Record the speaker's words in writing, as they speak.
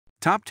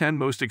Top 10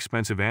 Most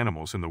Expensive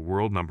Animals in the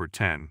World. Number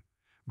 10.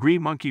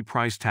 Green monkey,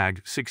 price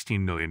tag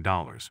 $16 million.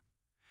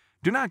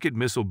 Do not get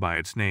misled by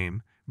its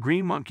name.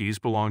 Green monkeys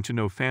belong to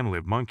no family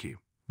of monkey,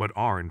 but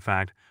are, in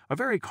fact, a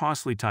very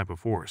costly type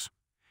of horse.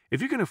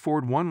 If you can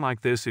afford one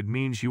like this, it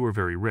means you are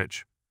very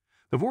rich.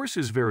 The horse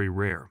is very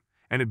rare,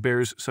 and it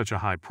bears such a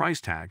high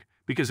price tag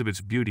because of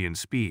its beauty and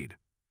speed.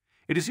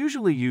 It is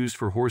usually used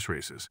for horse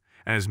races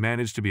and has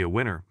managed to be a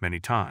winner many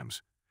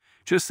times.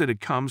 Just that it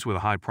comes with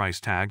a high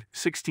price tag,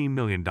 $16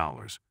 million.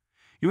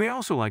 You may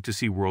also like to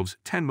see world's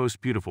 10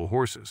 most beautiful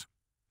horses.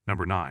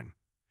 Number 9.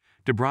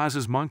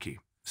 DeBraz's monkey,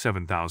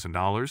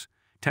 $7,000,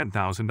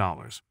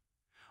 $10,000.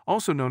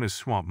 Also known as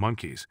swamp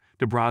monkeys,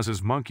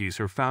 DeBraz's monkeys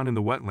are found in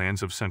the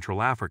wetlands of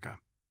Central Africa.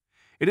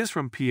 It is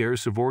from Pierre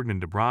Sévigné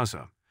de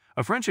Brazza,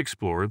 a French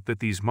explorer, that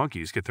these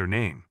monkeys get their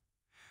name.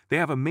 They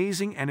have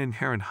amazing and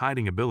inherent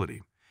hiding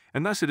ability,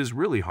 and thus it is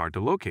really hard to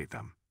locate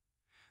them.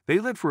 They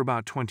live for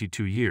about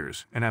 22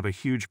 years and have a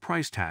huge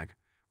price tag,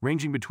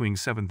 ranging between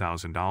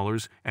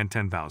 $7,000 and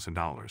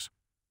 $10,000.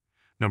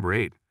 Number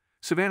 8.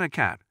 Savannah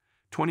cat,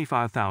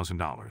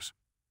 $25,000.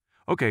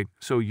 Okay,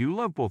 so you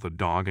love both a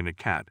dog and a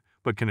cat,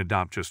 but can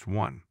adopt just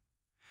one.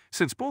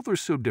 Since both are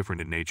so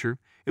different in nature,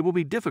 it will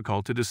be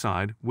difficult to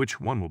decide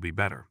which one will be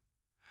better.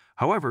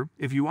 However,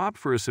 if you opt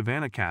for a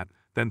Savannah cat,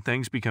 then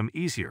things become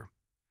easier.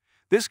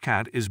 This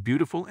cat is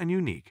beautiful and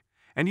unique,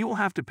 and you will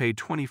have to pay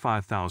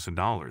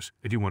 $25,000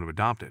 if you want to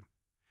adopt it.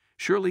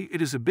 Surely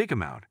it is a big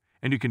amount,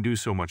 and you can do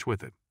so much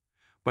with it.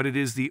 But it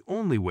is the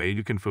only way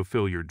you can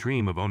fulfill your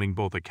dream of owning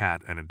both a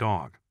cat and a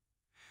dog.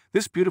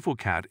 This beautiful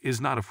cat is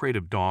not afraid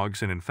of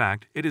dogs, and in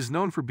fact, it is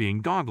known for being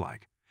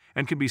dog-like,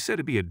 and can be said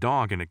to be a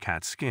dog in a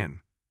cat's skin.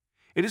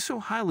 It is so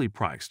highly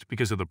priced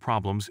because of the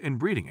problems in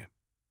breeding it.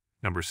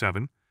 Number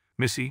 7.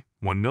 Missy,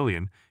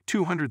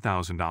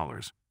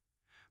 $1,200,000.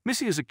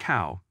 Missy is a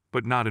cow,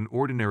 but not an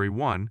ordinary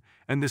one,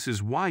 and this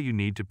is why you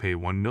need to pay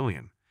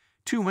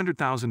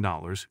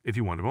 $1,200,000 if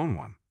you want to own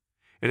one.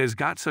 It has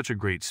got such a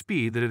great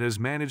speed that it has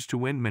managed to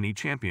win many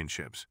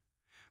championships.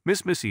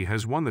 Miss Missy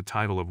has won the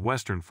title of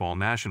Western Fall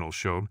National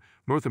Show,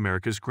 North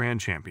America's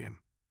Grand Champion.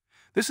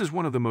 This is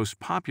one of the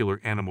most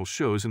popular animal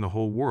shows in the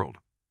whole world.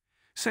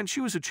 Since she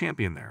was a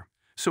champion there,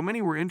 so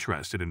many were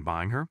interested in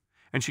buying her,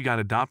 and she got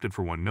adopted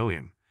for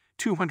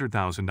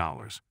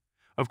 $1,200,000.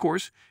 Of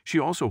course, she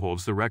also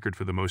holds the record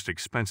for the most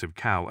expensive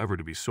cow ever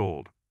to be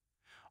sold.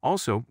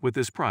 Also, with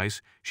this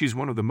price, she's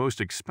one of the most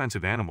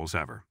expensive animals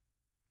ever.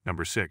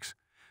 Number 6.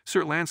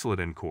 Sir Lancelot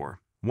 & Co.,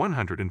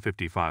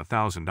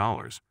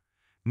 $155,000.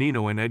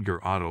 Nino and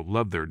Edgar Otto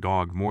loved their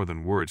dog more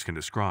than words can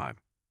describe.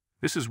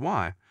 This is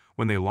why,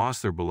 when they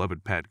lost their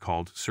beloved pet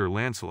called Sir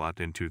Lancelot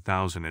in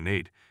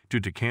 2008 due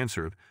to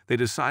cancer, they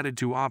decided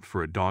to opt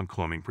for a dog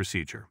cloning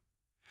procedure.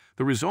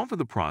 The result of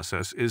the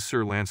process is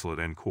Sir Lancelot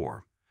 &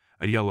 Co.,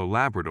 a yellow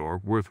Labrador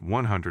worth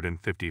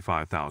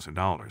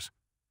 $155,000.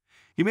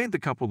 He made the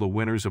couple the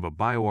winners of a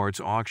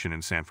BioArts auction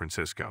in San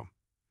Francisco.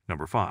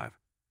 Number 5.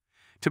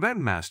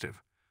 Tibetan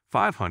Mastiff,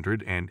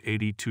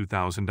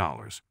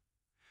 $582,000.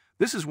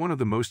 This is one of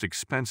the most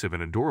expensive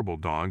and adorable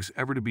dogs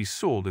ever to be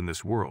sold in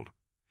this world.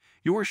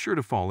 You are sure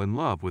to fall in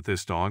love with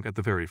this dog at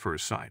the very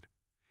first sight.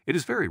 It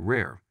is very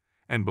rare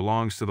and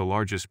belongs to the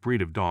largest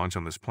breed of dogs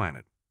on this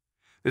planet.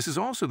 This is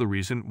also the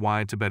reason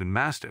why Tibetan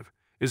Mastiff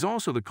is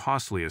also the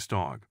costliest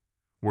dog,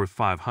 worth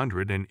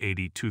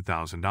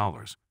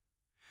 $582,000.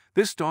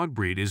 This dog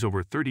breed is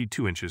over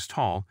 32 inches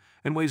tall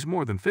and weighs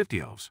more than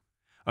 50 elves.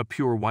 A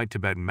pure white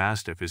Tibetan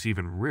Mastiff is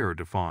even rarer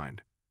to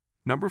find.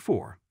 Number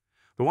 4.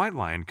 The White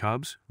Lion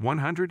Cubs,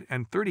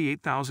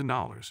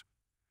 $138,000.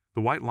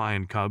 The White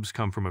Lion Cubs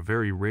come from a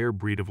very rare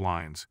breed of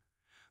lions.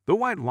 Though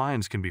white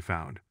lions can be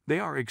found, they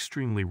are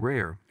extremely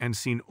rare and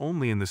seen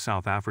only in the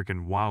South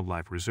African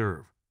Wildlife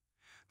Reserve.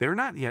 They are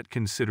not yet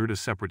considered a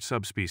separate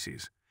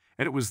subspecies,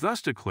 and it was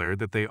thus declared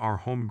that they are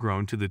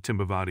homegrown to the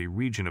Timbavati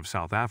region of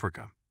South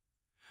Africa.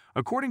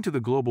 According to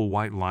the Global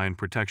White Lion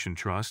Protection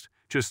Trust,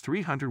 just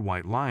 300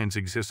 white lions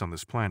exist on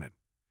this planet.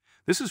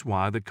 This is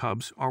why the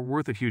cubs are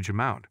worth a huge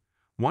amount,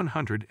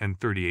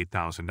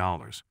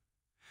 $138,000.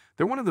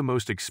 They're one of the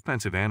most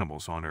expensive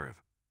animals on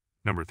Earth.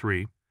 Number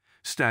 3.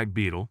 Stag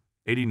beetle,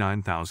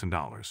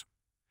 $89,000.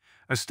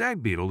 A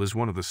stag beetle is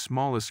one of the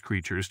smallest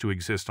creatures to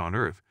exist on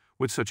Earth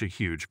with such a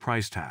huge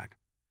price tag.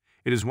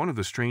 It is one of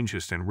the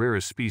strangest and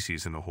rarest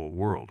species in the whole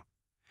world.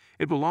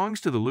 It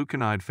belongs to the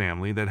leuconiid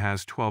family that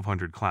has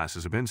 1,200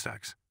 classes of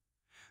insects.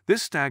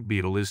 This stag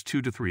beetle is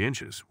 2 to 3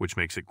 inches, which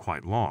makes it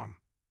quite long.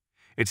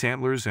 Its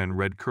antlers and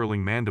red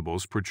curling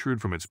mandibles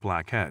protrude from its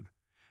black head,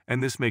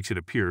 and this makes it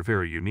appear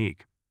very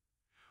unique.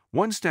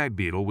 One stag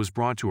beetle was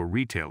brought to a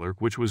retailer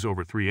which was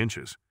over 3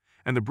 inches,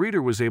 and the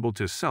breeder was able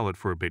to sell it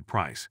for a big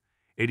price,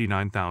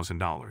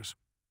 $89,000.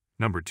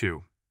 Number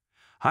 2.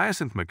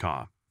 Hyacinth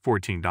macaw,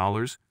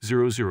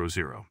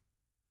 $14,000.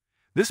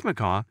 This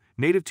macaw,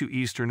 native to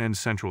eastern and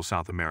central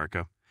South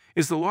America,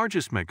 is the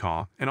largest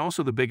macaw and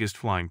also the biggest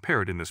flying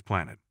parrot in this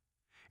planet.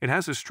 It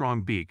has a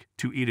strong beak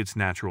to eat its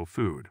natural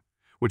food,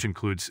 which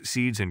includes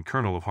seeds and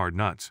kernel of hard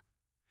nuts.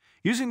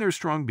 Using their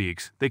strong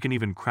beaks, they can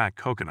even crack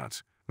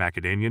coconuts,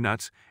 macadamia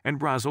nuts, and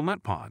Brazil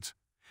nut pods.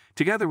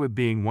 Together with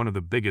being one of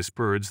the biggest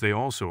birds, they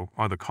also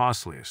are the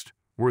costliest,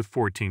 worth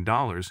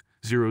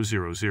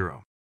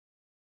 $14,000.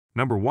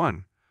 Number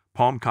 1.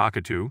 Palm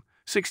cockatoo,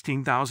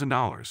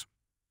 $16,000.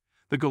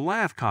 The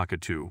Goliath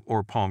cockatoo,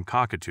 or palm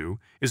cockatoo,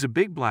 is a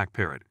big black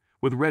parrot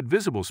with red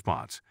visible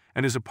spots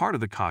and is a part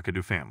of the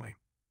cockatoo family.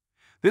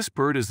 This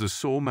bird is the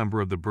sole member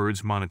of the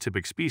bird's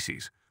monotypic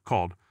species,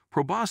 called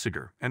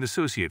proboscider and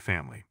associate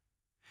family.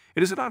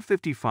 It is about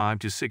 55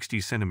 to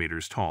 60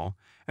 centimeters tall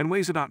and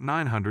weighs about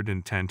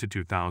 910 to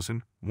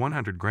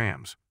 2,100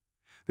 grams.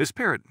 This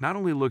parrot not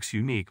only looks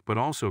unique but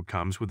also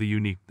comes with a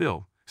unique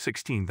bill,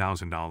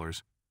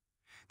 $16,000.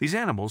 These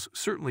animals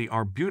certainly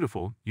are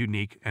beautiful,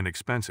 unique, and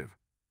expensive.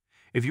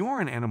 If you are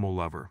an animal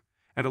lover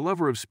and a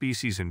lover of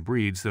species and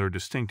breeds that are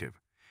distinctive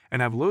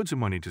and have loads of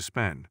money to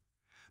spend,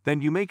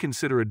 then you may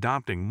consider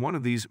adopting one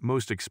of these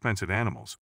most expensive animals.